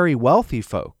 for very wealthy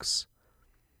folks.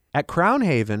 At Crown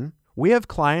Haven, we have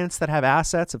clients that have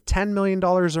assets of $10 million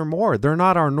or more. They're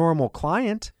not our normal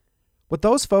client, but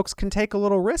those folks can take a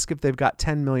little risk if they've got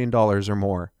 $10 million or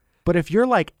more. But if you're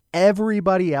like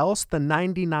everybody else, the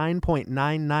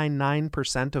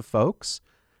 99.999% of folks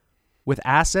with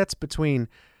assets between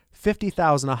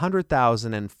 $50,000,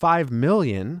 $100,000, and $5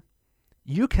 million,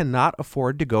 you cannot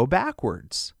afford to go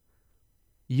backwards.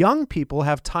 Young people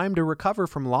have time to recover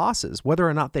from losses. Whether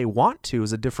or not they want to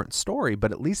is a different story,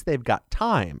 but at least they've got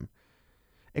time.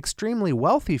 Extremely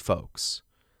wealthy folks,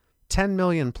 10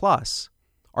 million plus,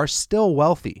 are still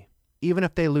wealthy, even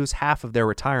if they lose half of their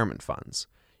retirement funds.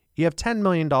 You have $10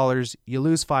 million, you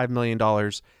lose $5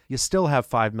 million, you still have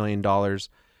 $5 million.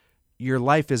 Your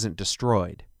life isn't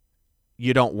destroyed.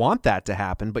 You don't want that to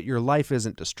happen, but your life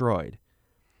isn't destroyed.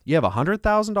 You have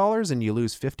 $100,000 and you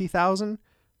lose $50,000,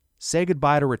 say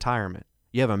goodbye to retirement.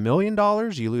 You have $1 million,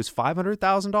 you lose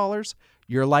 $500,000,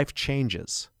 your life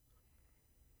changes.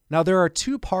 Now, there are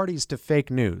two parties to fake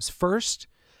news. First,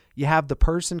 you have the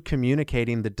person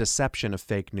communicating the deception of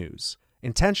fake news.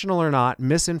 Intentional or not,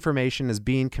 misinformation is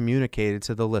being communicated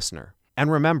to the listener.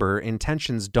 And remember,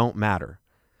 intentions don't matter.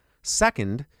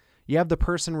 Second, you have the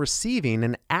person receiving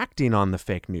and acting on the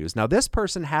fake news. Now, this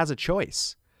person has a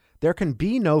choice. There can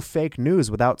be no fake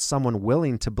news without someone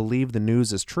willing to believe the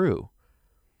news is true.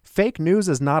 Fake news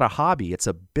is not a hobby, it's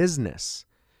a business.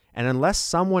 And unless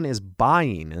someone is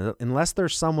buying, unless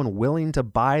there's someone willing to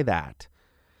buy that,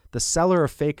 the seller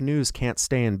of fake news can't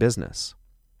stay in business.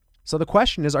 So the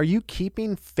question is, are you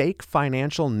keeping fake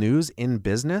financial news in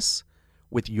business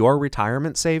with your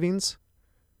retirement savings?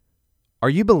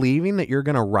 Are you believing that you're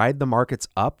going to ride the markets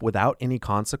up without any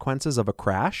consequences of a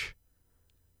crash?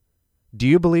 Do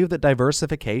you believe that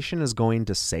diversification is going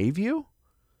to save you?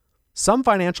 Some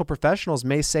financial professionals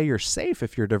may say you're safe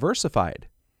if you're diversified.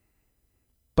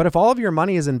 But if all of your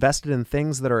money is invested in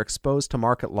things that are exposed to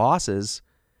market losses,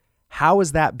 how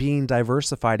is that being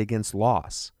diversified against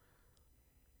loss?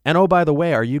 And oh, by the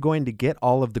way, are you going to get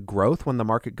all of the growth when the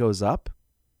market goes up?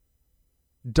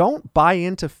 Don't buy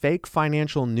into fake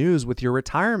financial news with your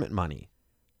retirement money.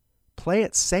 Play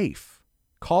it safe.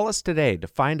 Call us today to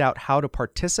find out how to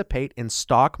participate in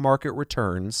stock market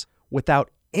returns without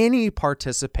any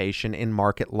participation in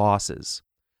market losses.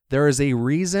 There is a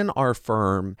reason our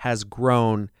firm has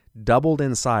grown, doubled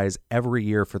in size every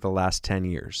year for the last 10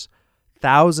 years.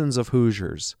 Thousands of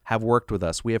Hoosiers have worked with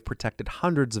us. We have protected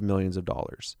hundreds of millions of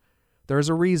dollars. There is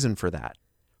a reason for that.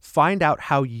 Find out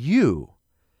how you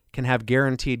can have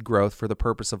guaranteed growth for the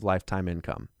purpose of lifetime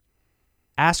income.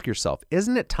 Ask yourself,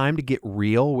 isn't it time to get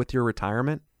real with your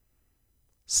retirement?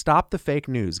 Stop the fake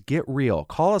news. Get real.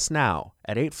 Call us now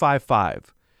at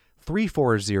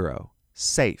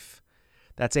 855-340-SAFE.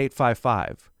 That's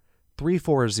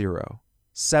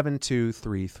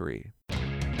 855-340-7233.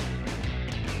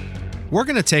 We're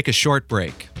going to take a short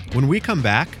break. When we come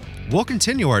back, we'll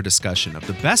continue our discussion of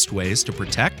the best ways to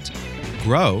protect,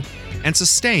 grow, and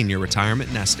sustain your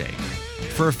retirement nest egg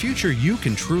for a future you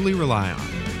can truly rely on.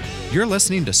 You're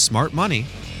listening to Smart Money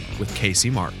with Casey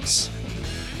Marks.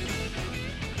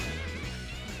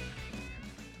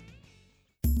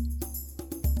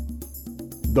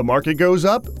 The market goes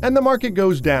up and the market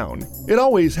goes down. It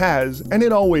always has and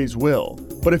it always will.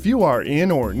 But if you are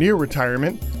in or near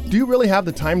retirement, do you really have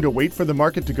the time to wait for the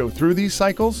market to go through these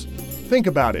cycles? Think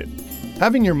about it.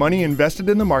 Having your money invested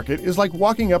in the market is like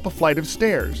walking up a flight of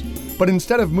stairs. But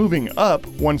instead of moving up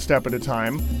one step at a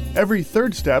time, every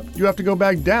third step you have to go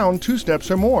back down 2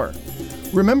 steps or more.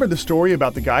 Remember the story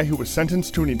about the guy who was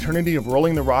sentenced to an eternity of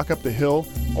rolling the rock up the hill,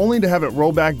 only to have it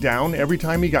roll back down every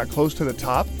time he got close to the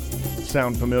top?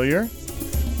 Sound familiar?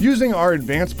 Using our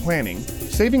advanced planning,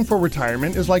 saving for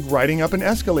retirement is like riding up an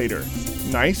escalator.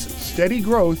 Nice, steady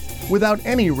growth without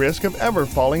any risk of ever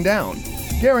falling down.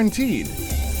 Guaranteed.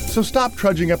 So stop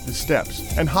trudging up the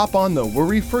steps and hop on the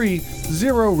worry-free,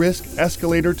 zero-risk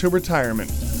escalator to retirement.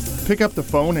 Pick up the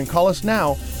phone and call us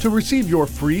now to receive your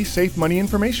free Safe Money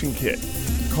Information Kit.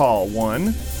 Call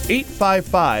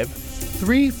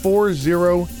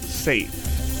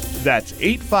 1-855-340-SAFE. That's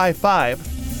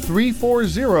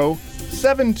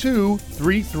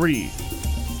 855-340-7233.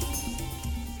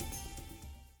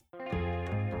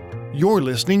 You're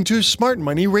listening to Smart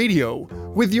Money Radio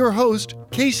with your host,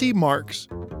 Casey Marks.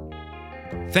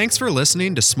 Thanks for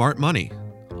listening to Smart Money.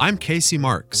 I'm Casey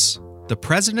Marks, the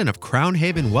president of Crown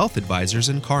Haven Wealth Advisors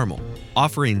in Carmel,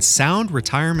 offering sound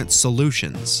retirement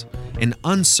solutions in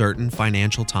uncertain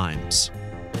financial times.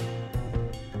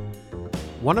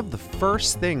 One of the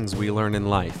first things we learn in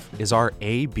life is our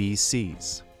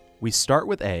ABCs. We start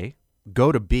with A,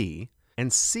 go to B,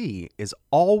 and C is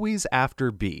always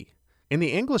after B. In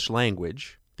the English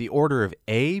language, the order of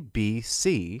A, B,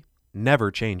 C never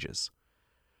changes.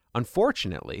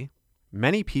 Unfortunately,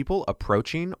 many people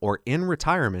approaching or in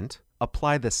retirement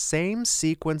apply the same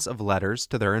sequence of letters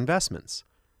to their investments.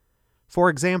 For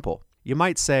example, you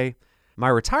might say, my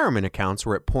retirement accounts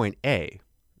were at point A,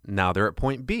 now they're at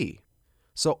point B.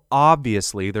 So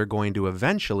obviously they're going to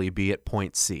eventually be at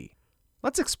point C.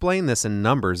 Let's explain this in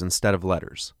numbers instead of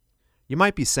letters. You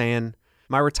might be saying,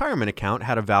 my retirement account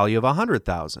had a value of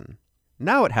 $100,000.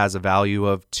 Now it has a value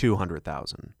of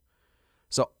 $200,000.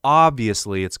 So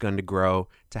obviously it's going to grow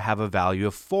to have a value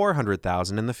of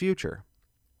 $400,000 in the future.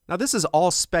 Now this is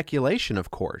all speculation, of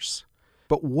course.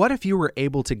 But what if you were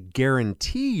able to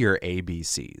guarantee your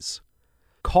ABCs?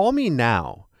 Call me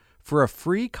now for a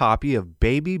free copy of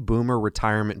Baby Boomer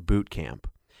Retirement Bootcamp,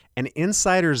 an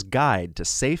insider's guide to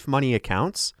safe money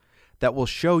accounts that will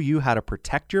show you how to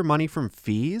protect your money from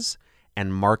fees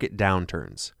and market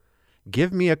downturns.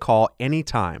 Give me a call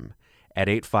anytime at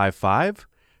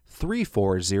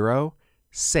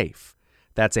 855-340-SAFE.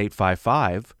 That's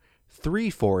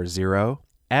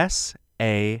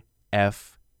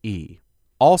 855-340-SAFE.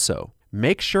 Also,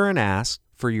 make sure and ask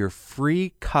for your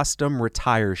free custom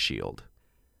Retire Shield.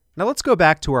 Now let's go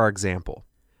back to our example.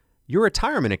 Your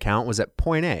retirement account was at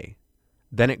point A,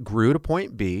 then it grew to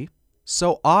point B.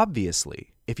 So obviously,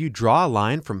 if you draw a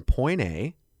line from point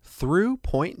A through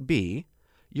point B,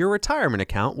 your retirement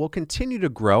account will continue to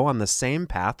grow on the same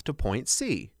path to point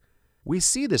C. We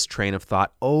see this train of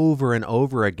thought over and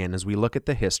over again as we look at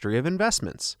the history of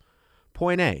investments.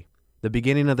 Point A, the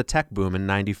beginning of the tech boom in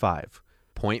 '95.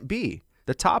 Point B,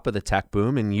 the top of the tech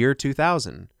boom in year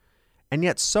 2000. And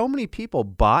yet so many people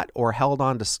bought or held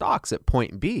on to stocks at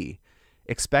point B,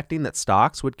 expecting that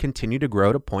stocks would continue to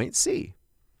grow to point C.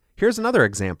 Here's another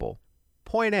example.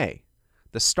 Point A,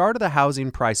 the start of the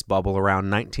housing price bubble around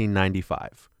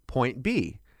 1995. Point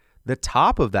B, the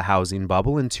top of the housing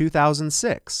bubble in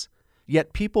 2006.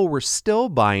 Yet people were still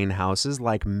buying houses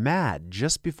like mad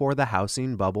just before the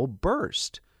housing bubble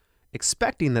burst,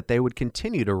 expecting that they would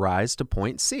continue to rise to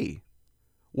point C.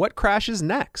 What crashes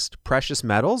next? Precious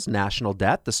metals, national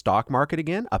debt, the stock market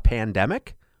again, a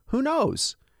pandemic? Who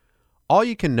knows? All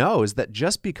you can know is that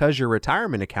just because your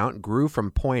retirement account grew from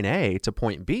point A to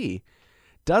point B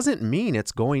doesn't mean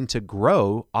it's going to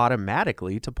grow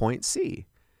automatically to point C.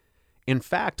 In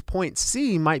fact, point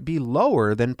C might be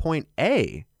lower than point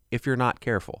A if you're not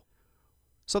careful.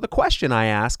 So the question I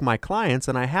ask my clients,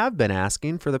 and I have been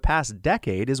asking for the past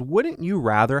decade, is wouldn't you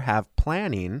rather have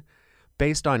planning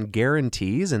based on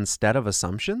guarantees instead of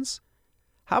assumptions?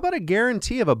 How about a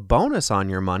guarantee of a bonus on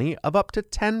your money of up to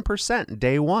 10%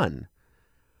 day one?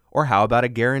 Or how about a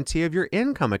guarantee of your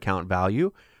income account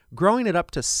value growing it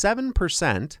up to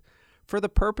 7% for the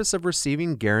purpose of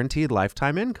receiving guaranteed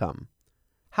lifetime income?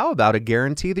 How about a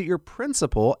guarantee that your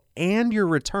principal and your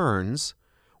returns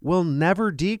will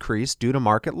never decrease due to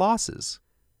market losses?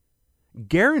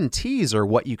 Guarantees are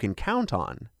what you can count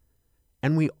on,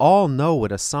 and we all know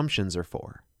what assumptions are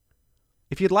for.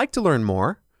 If you'd like to learn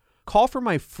more, call for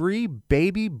my free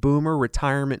Baby Boomer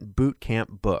Retirement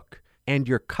Bootcamp book and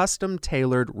your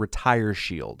custom-tailored Retire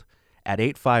Shield at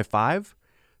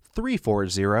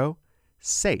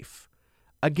 855-340-SAFE.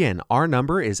 Again, our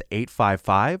number is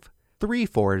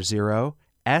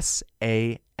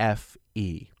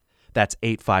 855-340-SAFE. That's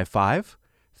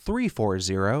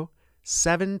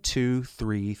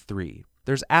 855-340-7233.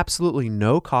 There's absolutely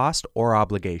no cost or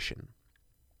obligation.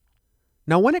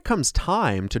 Now, when it comes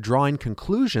time to drawing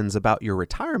conclusions about your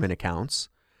retirement accounts,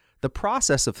 the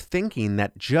process of thinking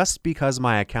that just because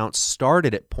my account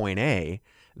started at point A,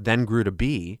 then grew to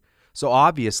B, so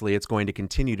obviously it's going to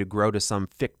continue to grow to some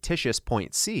fictitious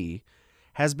point C,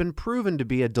 has been proven to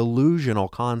be a delusional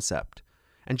concept.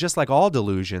 And just like all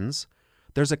delusions,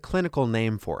 there's a clinical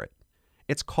name for it.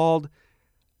 It's called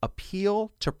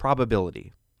appeal to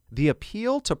probability. The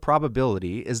appeal to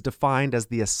probability is defined as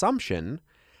the assumption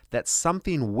that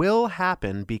something will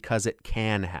happen because it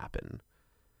can happen.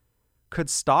 Could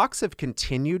stocks have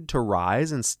continued to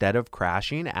rise instead of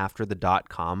crashing after the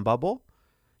dot-com bubble?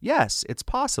 Yes, it's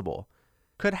possible.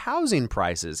 Could housing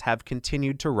prices have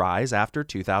continued to rise after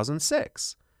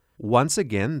 2006? Once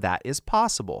again, that is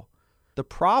possible. The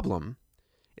problem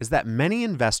is that many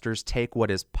investors take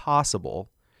what is possible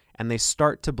and they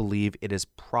start to believe it is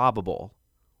probable,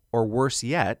 or worse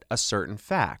yet, a certain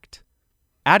fact.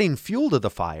 Adding fuel to the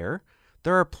fire,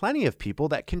 there are plenty of people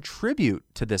that contribute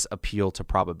to this appeal to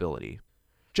probability.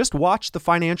 Just watch the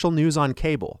financial news on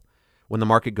cable. When the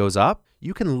market goes up,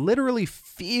 you can literally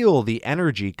feel the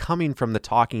energy coming from the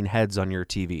talking heads on your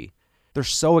TV. They're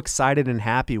so excited and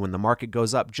happy when the market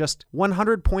goes up just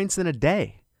 100 points in a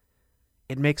day.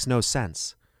 It makes no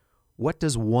sense. What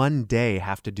does one day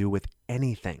have to do with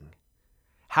anything?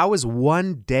 How is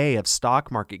one day of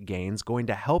stock market gains going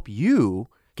to help you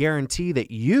guarantee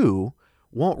that you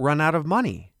won't run out of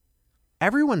money?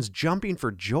 Everyone's jumping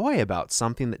for joy about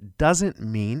something that doesn't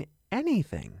mean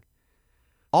anything.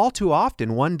 All too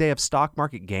often, one day of stock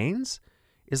market gains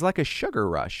is like a sugar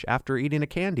rush after eating a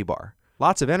candy bar.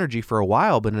 Lots of energy for a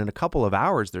while, but in a couple of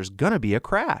hours, there's going to be a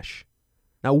crash.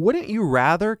 Now, wouldn't you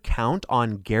rather count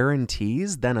on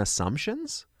guarantees than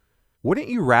assumptions? Wouldn't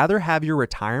you rather have your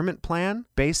retirement plan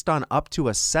based on up to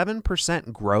a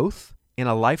 7% growth in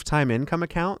a lifetime income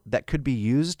account that could be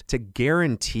used to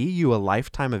guarantee you a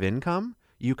lifetime of income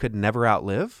you could never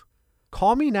outlive?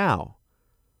 Call me now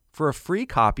for a free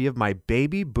copy of my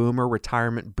Baby Boomer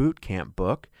Retirement Bootcamp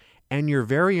book and your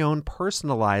very own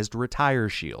personalized Retire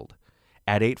Shield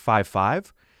at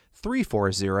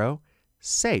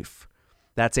 855-340-SAFE.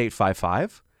 That's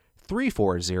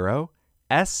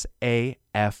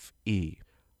 855-340-SAFE.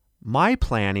 My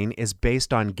planning is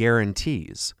based on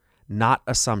guarantees, not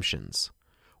assumptions.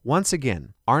 Once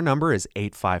again, our number is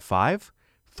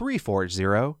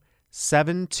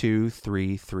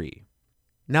 855-340-7233.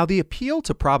 Now, the appeal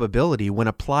to probability when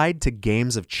applied to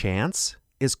games of chance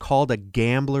is called a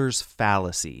gambler's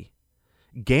fallacy.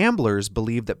 Gamblers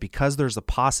believe that because there's a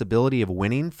possibility of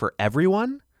winning for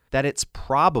everyone, that it's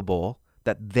probable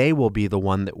that they will be the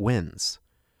one that wins.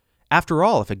 After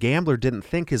all, if a gambler didn't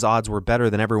think his odds were better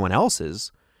than everyone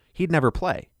else's, he'd never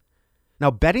play.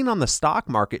 Now, betting on the stock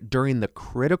market during the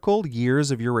critical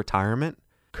years of your retirement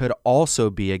could also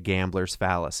be a gambler's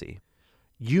fallacy.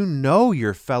 You know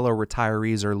your fellow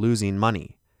retirees are losing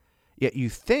money, yet you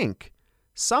think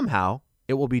somehow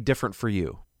it will be different for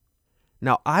you.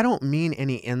 Now, I don't mean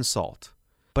any insult,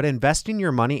 but investing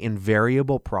your money in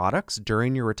variable products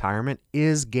during your retirement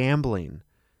is gambling.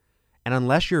 And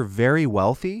unless you're very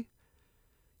wealthy,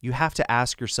 you have to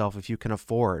ask yourself if you can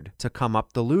afford to come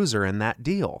up the loser in that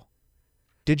deal.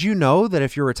 Did you know that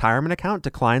if your retirement account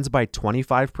declines by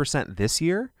 25% this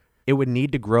year, it would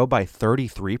need to grow by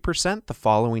 33% the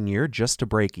following year just to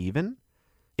break even?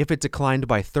 If it declined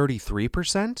by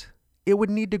 33%, it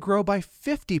would need to grow by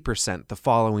 50% the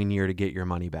following year to get your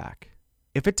money back.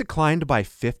 If it declined by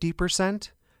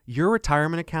 50%, your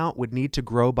retirement account would need to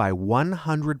grow by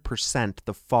 100%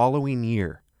 the following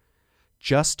year.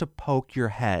 just to poke your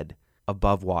head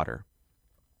above water.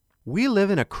 We live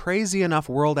in a crazy enough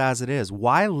world as it is.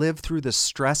 Why live through the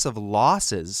stress of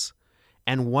losses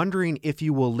and wondering if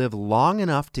you will live long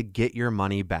enough to get your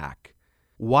money back?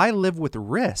 Why live with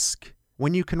risk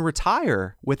when you can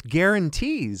retire with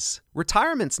guarantees?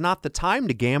 Retirement's not the time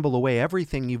to gamble away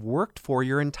everything you've worked for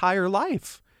your entire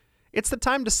life. It's the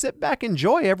time to sit back and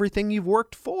enjoy everything you've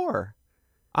worked for.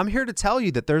 I'm here to tell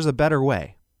you that there's a better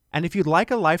way. And if you'd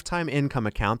like a lifetime income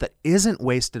account that isn't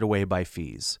wasted away by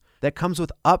fees, that comes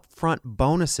with upfront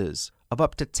bonuses of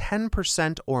up to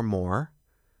 10% or more,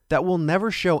 that will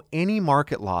never show any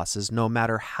market losses no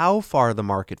matter how far the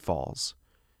market falls,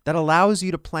 that allows you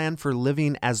to plan for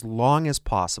living as long as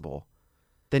possible,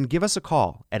 then give us a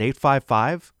call at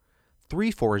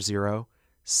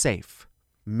 855-340-SAFE.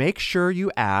 Make sure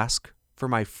you ask for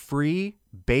my free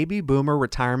Baby Boomer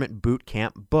Retirement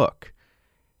Bootcamp book.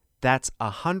 That's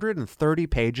 130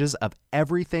 pages of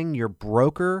everything your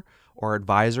broker or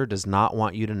advisor does not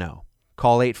want you to know.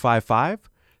 Call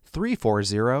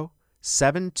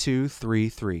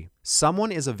 855-340-7233.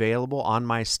 Someone is available on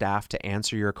my staff to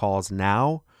answer your calls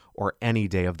now or any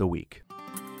day of the week.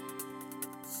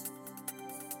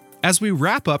 As we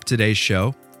wrap up today's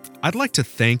show, I'd like to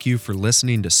thank you for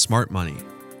listening to Smart Money.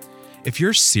 If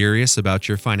you're serious about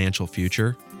your financial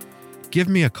future, give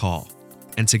me a call,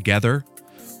 and together,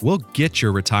 we'll get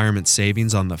your retirement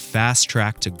savings on the fast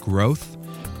track to growth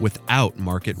without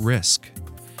market risk.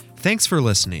 Thanks for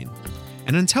listening.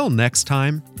 And until next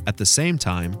time, at the same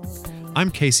time,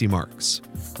 I'm Casey Marks,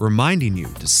 reminding you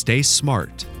to stay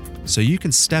smart so you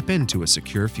can step into a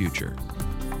secure future.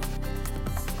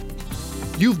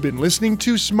 You've been listening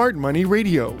to Smart Money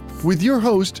Radio with your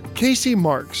host, Casey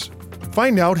Marks.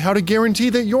 Find out how to guarantee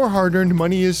that your hard-earned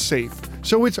money is safe,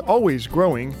 so it's always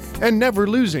growing and never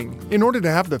losing in order to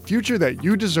have the future that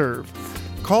you deserve.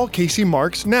 Call Casey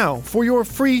Marks now for your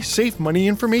free Safe Money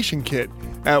Information Kit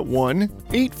at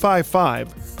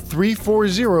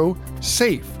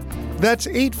 1-855-340-SAFE. That's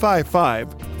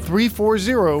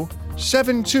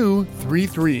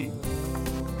 855-340-7233.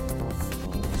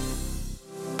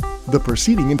 The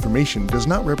preceding information does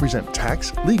not represent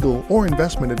tax, legal, or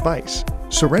investment advice.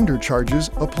 Surrender charges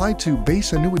apply to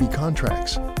base annuity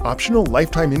contracts. Optional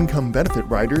lifetime income benefit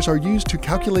riders are used to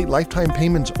calculate lifetime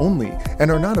payments only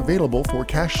and are not available for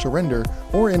cash surrender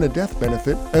or in a death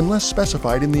benefit unless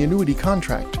specified in the annuity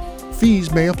contract.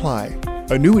 Fees may apply.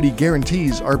 Annuity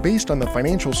guarantees are based on the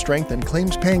financial strength and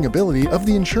claims-paying ability of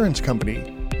the insurance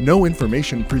company. No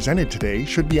information presented today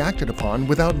should be acted upon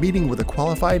without meeting with a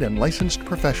qualified and licensed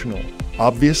professional.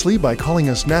 Obviously, by calling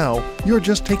us now, you're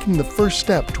just taking the first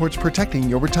step towards protecting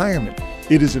your retirement.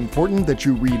 It is important that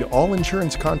you read all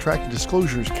insurance contract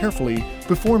disclosures carefully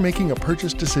before making a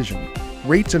purchase decision.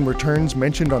 Rates and returns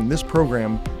mentioned on this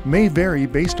program may vary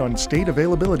based on state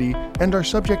availability and are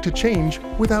subject to change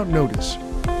without notice.